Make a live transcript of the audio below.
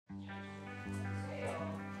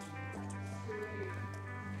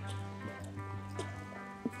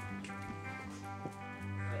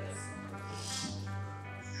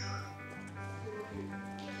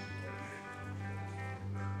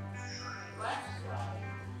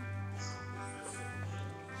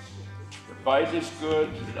bite is good,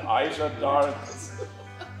 the eyes are dark,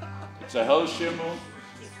 it's a hell schimmel.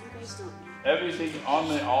 Everything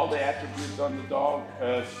on all the attributes on the dog.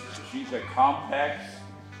 She's a compact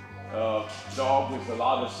dog with a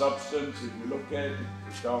lot of substance. If you look at it,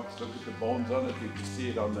 the dogs, look at the bones on it, you can see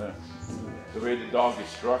it on the way the dog is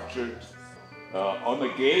structured. On the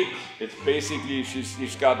gait, it's basically,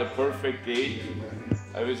 she's got a perfect gait.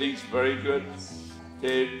 Everything's very good.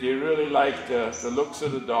 They really like the looks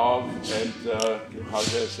of the dog and, how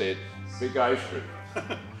do I say it, big eyes for it.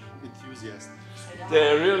 Enthusiastic.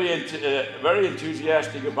 They're really very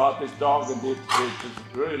enthusiastic about this dog, and they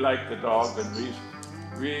really like the dog, and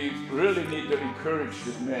we really need to encourage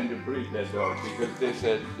this man to breed that dog, because they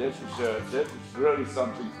said this is really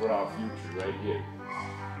something for our future right here.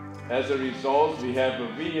 As a result, we have a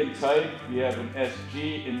V in type, we have an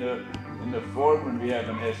SG in the form, and we have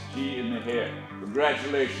an SG in the hair.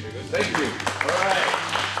 Congratulations. Thank you. All right.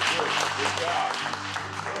 Good job.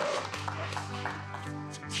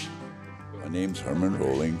 My name's Herman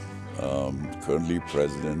Rolling. Currently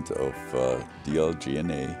president of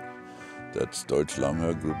DL-GNA. That's Deutsch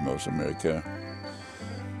Langhaar Group North America.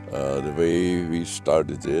 The way we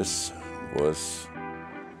started this was,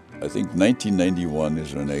 I think 1991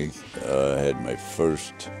 is when I had my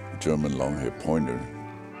first German Longhaired Pointer.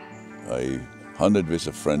 I hunted with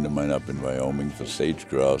a friend of mine up in Wyoming for sage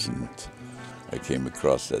grouse, and I came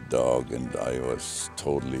across that dog, and I was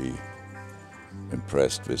totally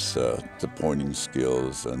impressed with the pointing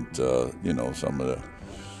skills and you know, some of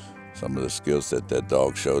the skills that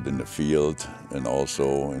dog showed in the field and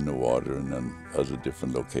also in the water and on other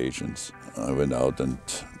different locations. I went out and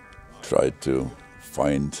tried to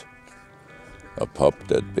find a pup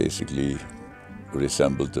that basically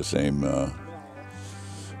resembled the same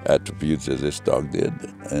attributes as this dog did,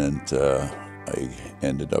 and I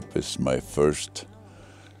ended up with my first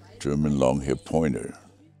German Longhaired Pointer.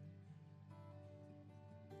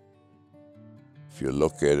 If you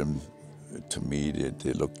look at them, to me,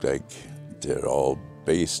 they look like they're all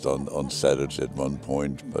based on setters at one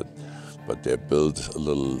point, but they're built a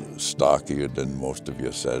little stockier than most of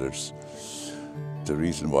your setters. The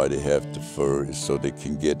reason why they have the fur is so they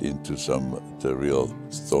can get into some of the real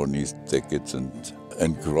thorny thickets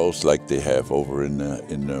and growth like they have over in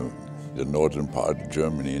the northern part of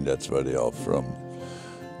Germany, and that's where they're all from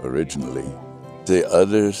originally. The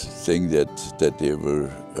other thing that they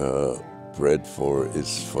were bred for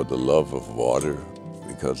is for the love of water,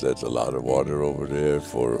 because there's a lot of water over there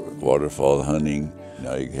for waterfowl hunting.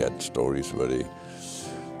 I had stories where they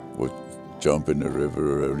would jump in the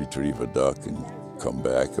river, retrieve a duck, and come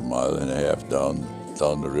back 1.5 miles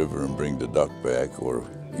down the river and bring the duck back, or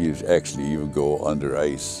you actually even go under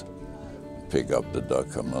ice, pick up the duck,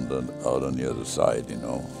 come out on the other side, you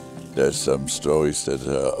know. There's some stories that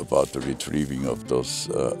about the retrieving of those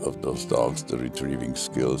dogs, the retrieving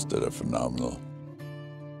skills that are phenomenal.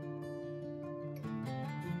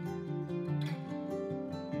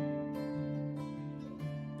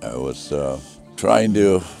 I was trying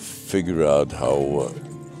to figure out how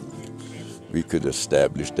we could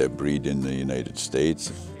establish that breed in the United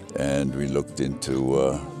States, and we looked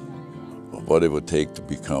into what it would take to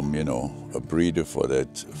become, you know, a breeder for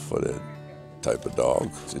that type of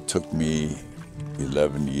dog. It took me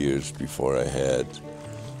 11 years before I had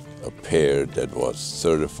a pair that was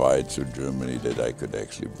certified through Germany that I could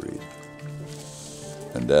actually breed,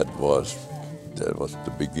 and that was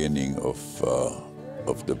the beginning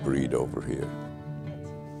of the breed over here.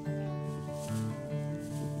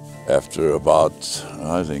 After about,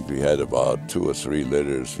 I think we had about 2 or 3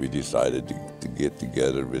 litters, we decided to get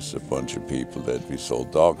together with a bunch of people that we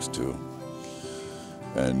sold dogs to.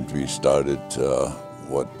 And we started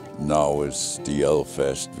what now is DL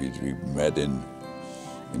Fest. We met in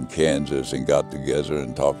Kansas and got together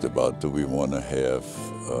and talked about, do we want to have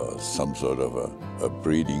some sort of a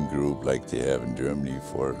breeding group like they have in Germany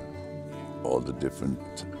for all the different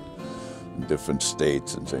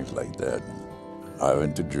states and things like that. I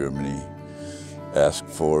went to Germany, asked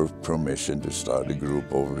for permission to start a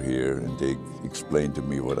group over here, and they explained to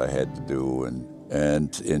me what I had to do.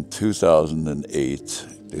 And in 2008,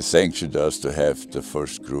 they sanctioned us to have the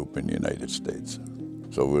first group in the United States.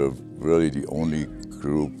 So we're really the only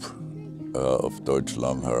group of Deutsch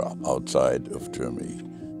Langhaar outside of Germany.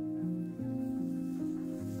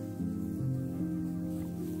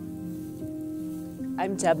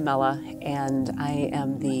 I'm Deb Mella, and I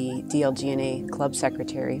am the DL-GNA Club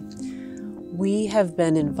Secretary. We have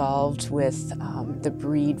been involved with the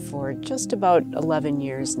breed for just about 11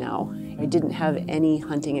 years now. I didn't have any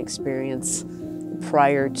hunting experience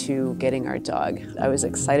prior to getting our dog. I was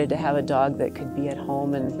excited to have a dog that could be at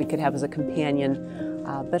home and we could have as a companion,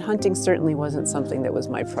 but hunting certainly wasn't something that was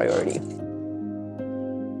my priority.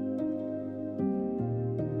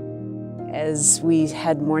 As we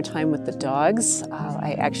had more time with the dogs,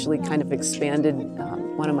 I actually kind of expanded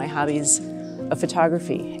one of my hobbies of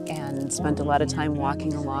photography and spent a lot of time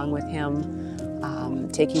walking along with him,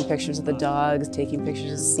 taking pictures of the dogs, taking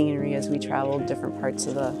pictures of the scenery as we traveled different parts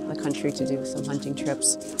of the country to do some hunting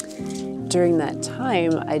trips. During that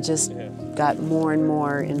time, I just got more and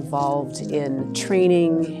more involved in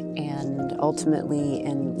training and ultimately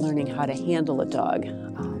in learning how to handle a dog.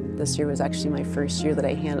 This year was actually my first year that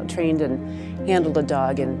I trained and handled a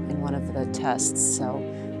dog in one of the tests, so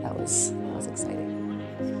that was exciting.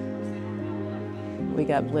 We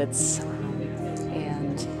got Blitz,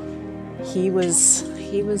 and he was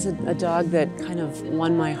a dog that kind of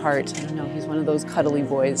won my heart. I don't know, he's one of those cuddly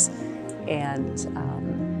boys, and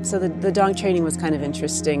so the dog training was kind of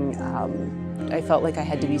interesting. I felt like I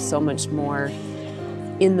had to be so much more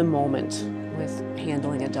in the moment with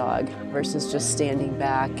handling a dog versus just standing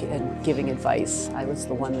back and giving advice. I was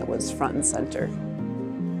the one that was front and center.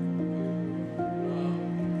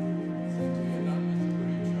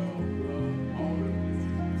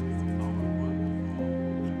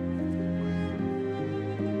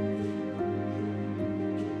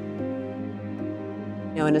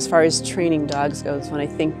 And as far as training dogs goes, when I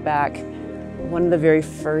think back, one of the very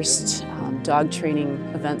first dog training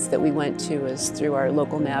events that we went to was through our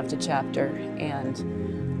local NAVTA chapter, and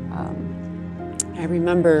I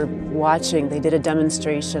remember watching, they did a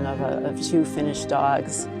demonstration of two finished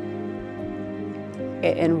dogs,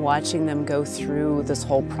 and watching them go through this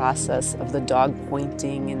whole process of the dog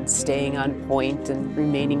pointing and staying on point and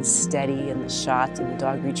remaining steady in the shot and the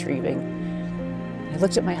dog retrieving. I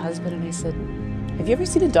looked at my husband and I said, "Have you ever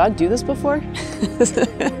seen a dog do this before?"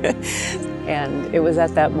 And it was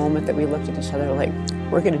at that moment that we looked at each other like,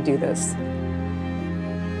 we're going to do this.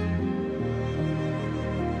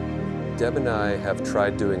 Deb and I have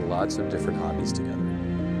tried doing lots of different hobbies together.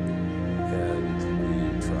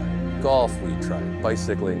 And we tried golf, we tried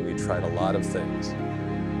bicycling, we tried a lot of things.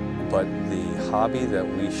 But the hobby that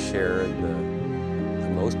we share the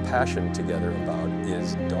most passion together about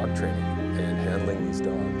is dog training and handling these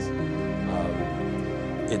dogs.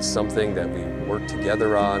 It's something that we work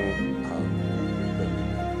together on.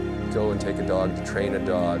 We go and take a dog to train a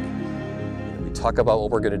dog. We talk about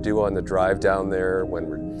what we're going to do on the drive down there. When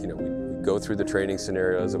we go through the training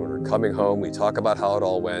scenarios, and when we're coming home, we talk about how it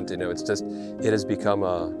all went. It has become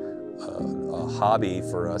a hobby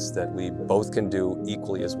for us that we both can do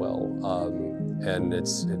equally as well, and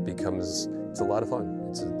it's a lot of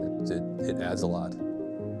fun. It adds a lot.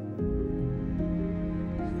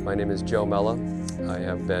 My name is Joe Mella. I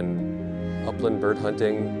have been upland bird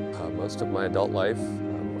hunting most of my adult life.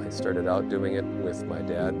 I started out doing it with my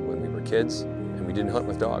dad when we were kids, and we didn't hunt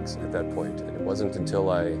with dogs at that point. And it wasn't until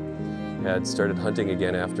I had started hunting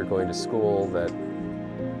again after going to school that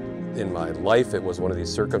in my life it was one of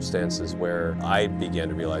these circumstances where I began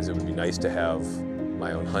to realize it would be nice to have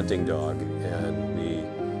my own hunting dog. And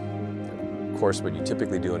of course, what you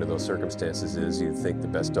typically do under those circumstances is you think the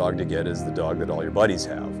best dog to get is the dog that all your buddies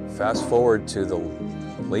have. Fast forward to the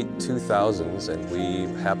late 2000s, and we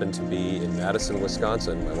happened to be in Madison,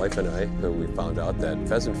 Wisconsin, my wife and I, who we found out that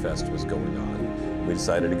Pheasant Fest was going on. We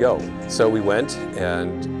decided to go. So we went,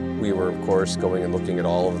 and we were, of course, going and looking at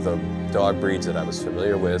all of the dog breeds that I was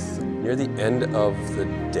familiar with. Near the end of the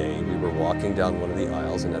day, we were walking down one of the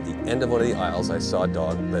aisles, and at the end of one of the aisles, I saw a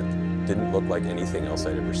dog that didn't look like anything else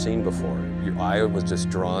I'd ever seen before. Your eye was just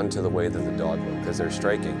drawn to the way that the dog looked, because they're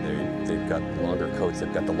striking. They've got longer coats,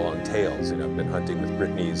 they've got the long tails. I've been hunting with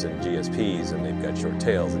Brittany's and GSPs, and they've got short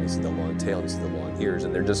tails, and you see the long tail and you see the long ears,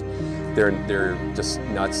 and they're just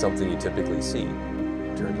not something you typically see.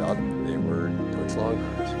 Turns out they were Deutsch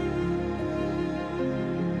Langhaars.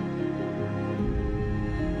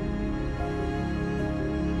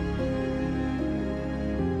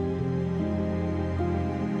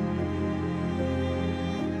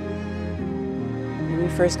 When we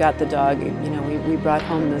first got the dog, we brought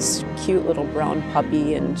home this cute little brown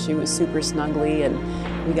puppy, and she was super snuggly,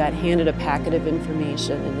 and we got handed a packet of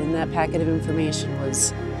information, and in that packet of information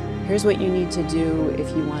was, here's what you need to do if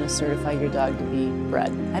you want to certify your dog to be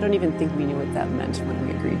bred. I don't even think we knew what that meant when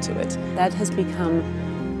we agreed to it. That has become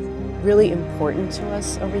really important to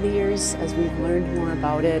us over the years as we've learned more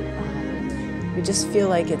about it. We just feel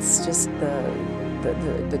like it's just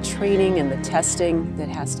the training and the testing that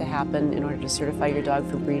has to happen in order to certify your dog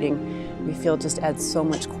for breeding. We feel just adds so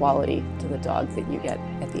much quality to the dog that you get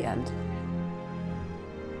at the end.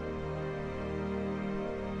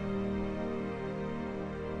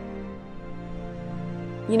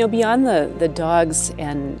 You know, beyond the dogs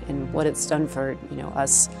and what it's done for, you know,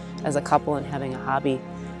 us as a couple and having a hobby,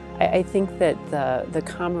 I think that the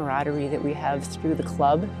camaraderie that we have through the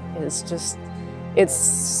club is just, it's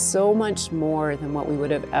so much more than what we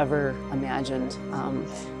would have ever imagined.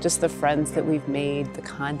 Just the friends that we've made, the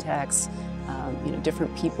contacts, you know,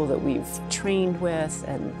 different people that we've trained with,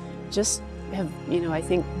 and just have, you know, I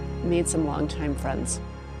think made some longtime friends.